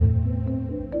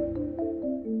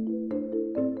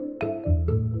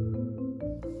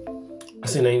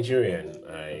As a Nigerian,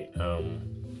 I am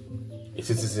a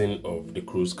citizen of the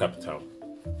cruise capital.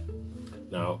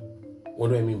 Now,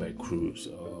 what do I mean by cruise?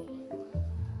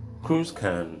 Cruise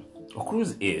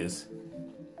is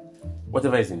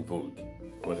whatever is in vogue,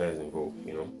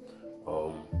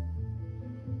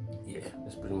 yeah,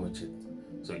 that's pretty much it.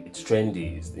 So it's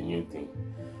trendy, it's the new thing,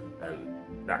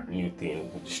 and that new thing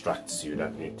distracts you.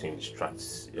 That new thing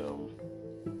distracts. I'm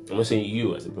not saying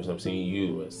you as a person. I'm saying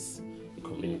you as a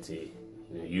community.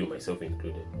 You myself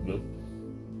included.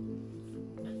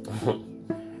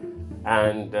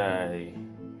 And I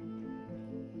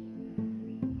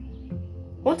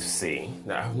want to say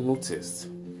that I've noticed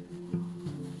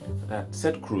that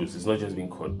said cruise is not just being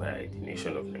caught by the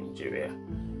nation of Nigeria.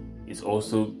 It's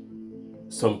also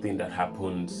something that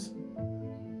happens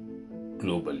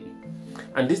globally.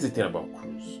 And this is the thing about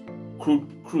cruise.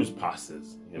 Cruise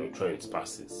passes, trends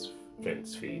passes,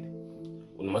 trends fade.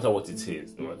 No matter what it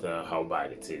is, no matter how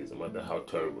bad it is, no matter how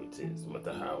terrible it is, no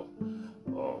matter how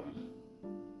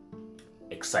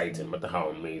exciting, no matter how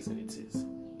amazing it is,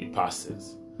 it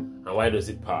passes. And why does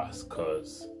it pass?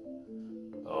 Because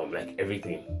like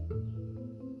everything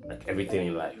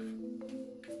in life,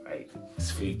 right,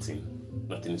 it's fleeting.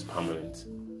 Nothing is permanent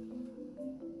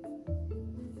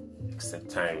except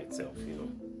time itself,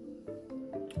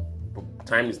 But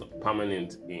time is not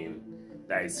permanent in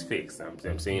that it's fixed.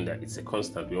 I'm saying that it's a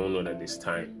constant. We all know that there's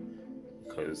time,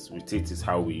 because with it is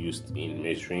how we used in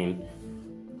measuring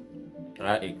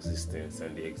our existence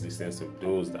and the existence of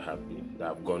those that have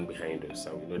gone behind us,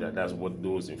 and we know that that's what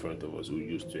those in front of us who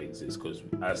used to exist. Because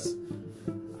as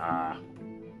our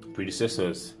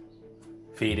predecessors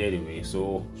faded away,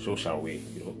 so shall we,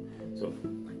 So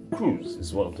cruise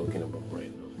is what I'm talking about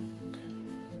right now.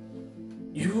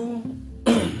 You,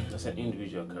 as an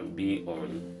individual, can be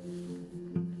on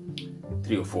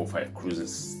 3 or 4 or 5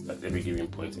 cruises at every given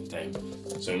point in time.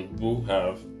 Some people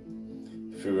have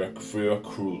fewer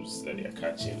cruise that they are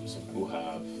catching. Some people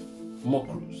have more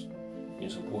cruise.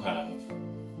 Some people have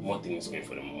more things going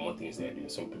for them, more things they're doing.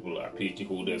 Some people are PhD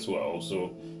holders who are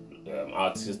also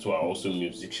artists, who are also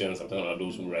musicians. I'm talking about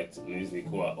those who write music,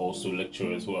 who are also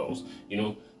lecturers, who are also,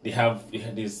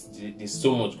 there's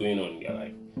so much going on in their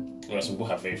life. Some people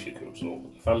have very few cruise. So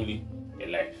family, their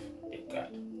life, their God.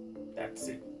 That's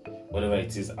it. Whatever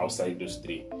it is outside those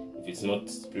 3. If it's not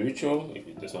spiritual, if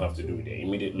it does not have to do with their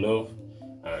immediate love,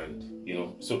 and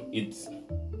so it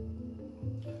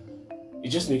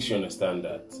just makes you understand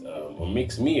that, or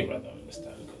makes me rather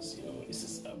understand, because this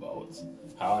is about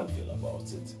how I feel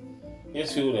about it. I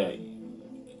just feel that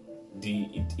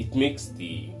it makes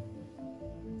the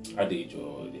adage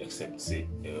or the accept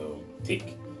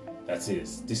take that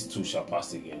says this too shall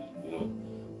pass again. No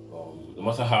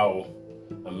matter how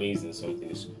amazing something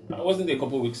is. I wasn't there a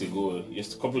couple of weeks ago,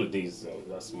 just a couple of days.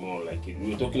 That's more like it.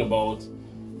 We were talking about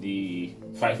the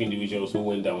 5 individuals who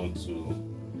went down to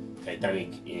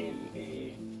Titanic in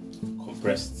a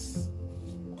compressed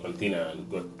container and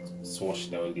got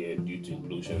swashed down there due to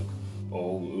implosion.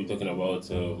 Or we're talking about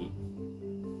for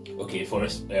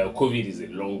us, COVID is a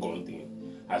long gone thing.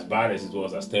 As bad as it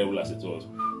was, as terrible as it was,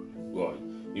 gone.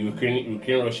 The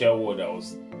Ukraine-Russia war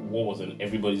was on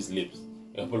everybody's lips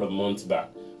a couple of months back.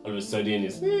 All of a sudden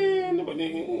it's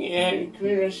Ukraine,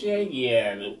 Russia,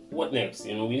 what next?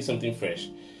 We need something fresh.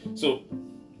 So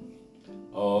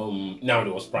now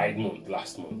there was Pride Month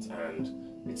last month, and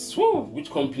it's which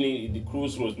company the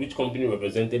cruise was, which company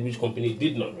represented, which company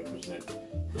did not represent.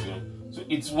 So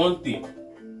it's one thing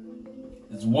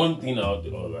out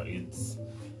the other.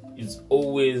 It's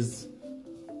always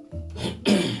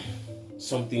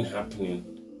something happening.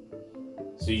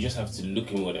 So you just have to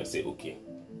look inward and say, okay,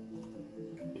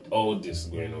 with all this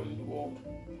going on in the world,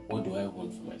 what do I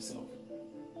want for myself?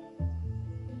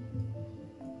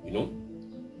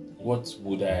 What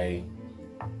would I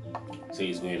say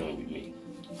is going on with me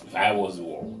if I was the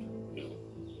world?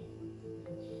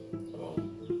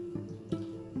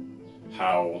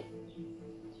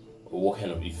 What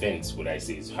kind of events would I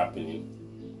say is happening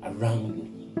around me?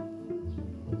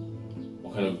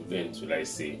 What kind of events would I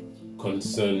say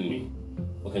concern me?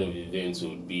 What kind of events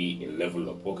would be a level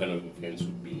up? What kind of events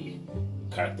would be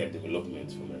character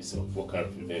development for myself? What kind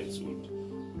of events would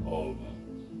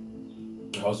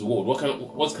how's the world? What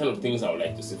kind of things I would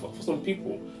like to see for some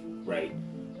people, right?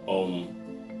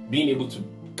 Being able to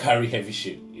carry heavy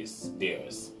shit is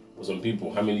theirs. For some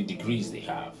people, how many degrees they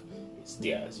have, it's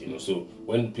theirs. So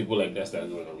when people like that start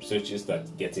going on, researchers start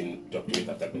getting doctorate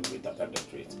after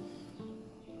doctorate,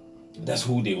 that's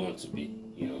who they want to be.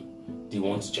 They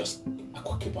want to just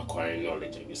keep acquiring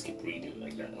knowledge and just keep reading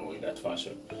like that, or in that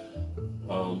fashion.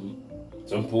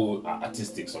 Some people are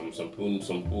artistic. Some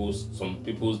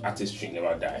people's artistry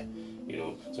never die. You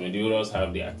know, some individuals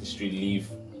have the artistry live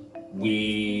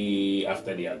way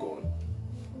after they are gone.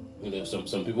 You know,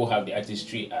 some people have the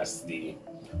artistry as the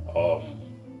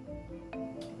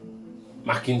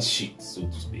marking sheet, so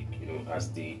to speak. You know,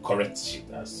 as the correct sheet,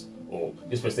 as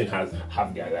this person has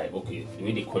have their life. Okay, the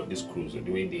way they cut this cruise, or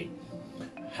the way they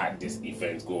had this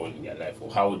event go on in their life, or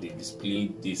how they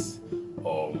displayed this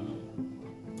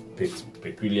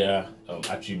peculiar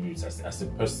attributes as a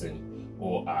person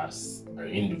or as an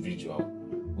individual,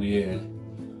 were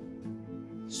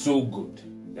so good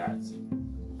that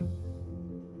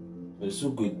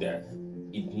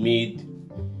it made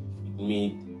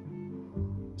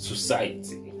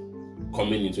society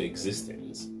coming into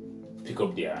existence pick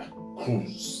up their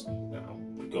cruise now,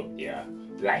 pick up their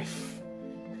life,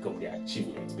 pick up their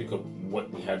achievements, pick up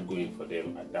what they had going for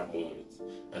them at that moment,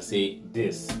 and say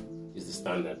this is the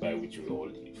standard by which we all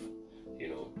live. You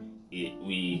know,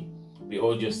 we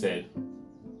all just said,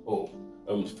 oh,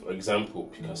 for example,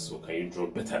 Picasso, can you draw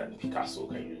better than Picasso?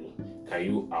 Can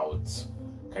you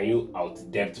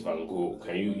out depth Van Gogh?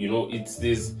 Can you it's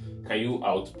this? Can you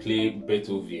outplay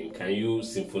Beethoven? Can you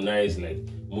symphonize like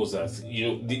Mozart? You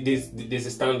know, there's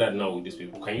a standard now with these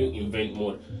people. Can you invent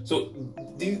more? So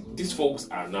these folks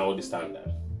are now the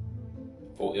standard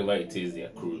for whatever it is their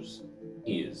cruise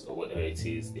is, or whatever it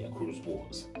is their cruise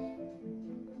was.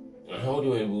 And how they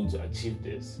were able to achieve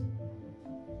this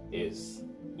is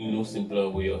no simpler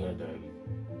way other than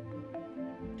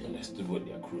they understood what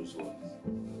their cruise was.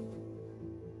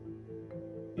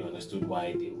 They understood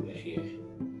why they were here.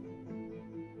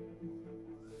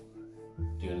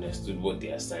 They understood what the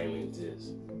assignment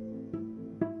is.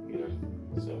 You know,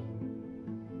 so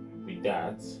with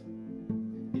that,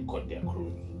 they caught their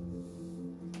cruise.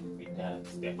 With that,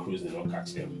 their cruise did not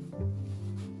catch them.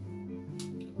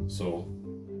 So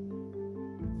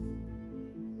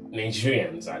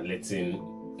Nigerians are letting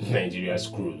Nigeria's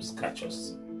cruise catch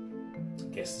us. I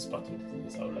guess it's part of the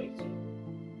things I would like to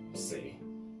say.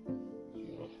 You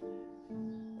know,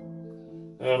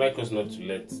 and I'd like us not to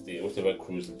let whatever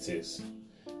cruise it is,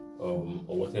 or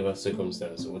whatever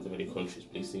circumstance, or whatever the country is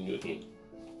placing you in,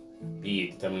 be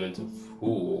a determinant of who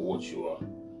or what you are.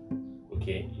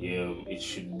 Okay, it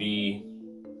should be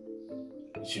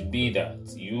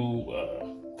that you are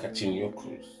catching your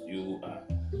cruise, you are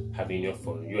having your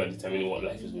fun, you are determining what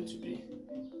life is going to be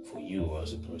for you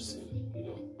as a person, you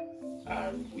know.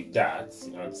 And with that,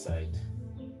 outside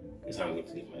is how I'm going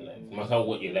to live my life. No matter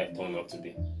what your life turned out to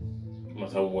be, no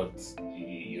matter what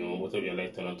whatever your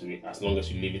life turned out to be, as long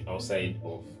as you live it outside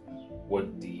of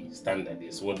what the standard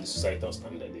is, what the societal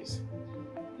standard is.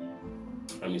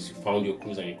 And if you found your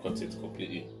cruise and you cut it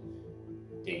completely,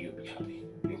 then you'll be happy,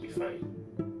 you'll be fine.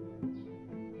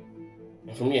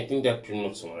 And for me, I think that pretty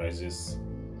much summarizes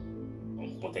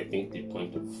what I think the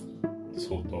point of this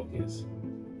whole talk is.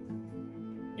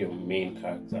 Your main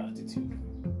character attitude.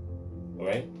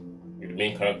 Alright? You're the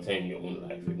main character in your own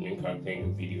life, you're the main character in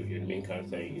your video, you're the main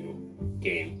character in your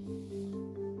game.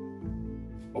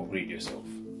 Upgrade yourself.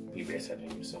 Be better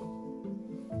than yourself.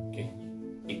 Okay?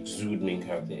 Exude main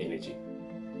character energy.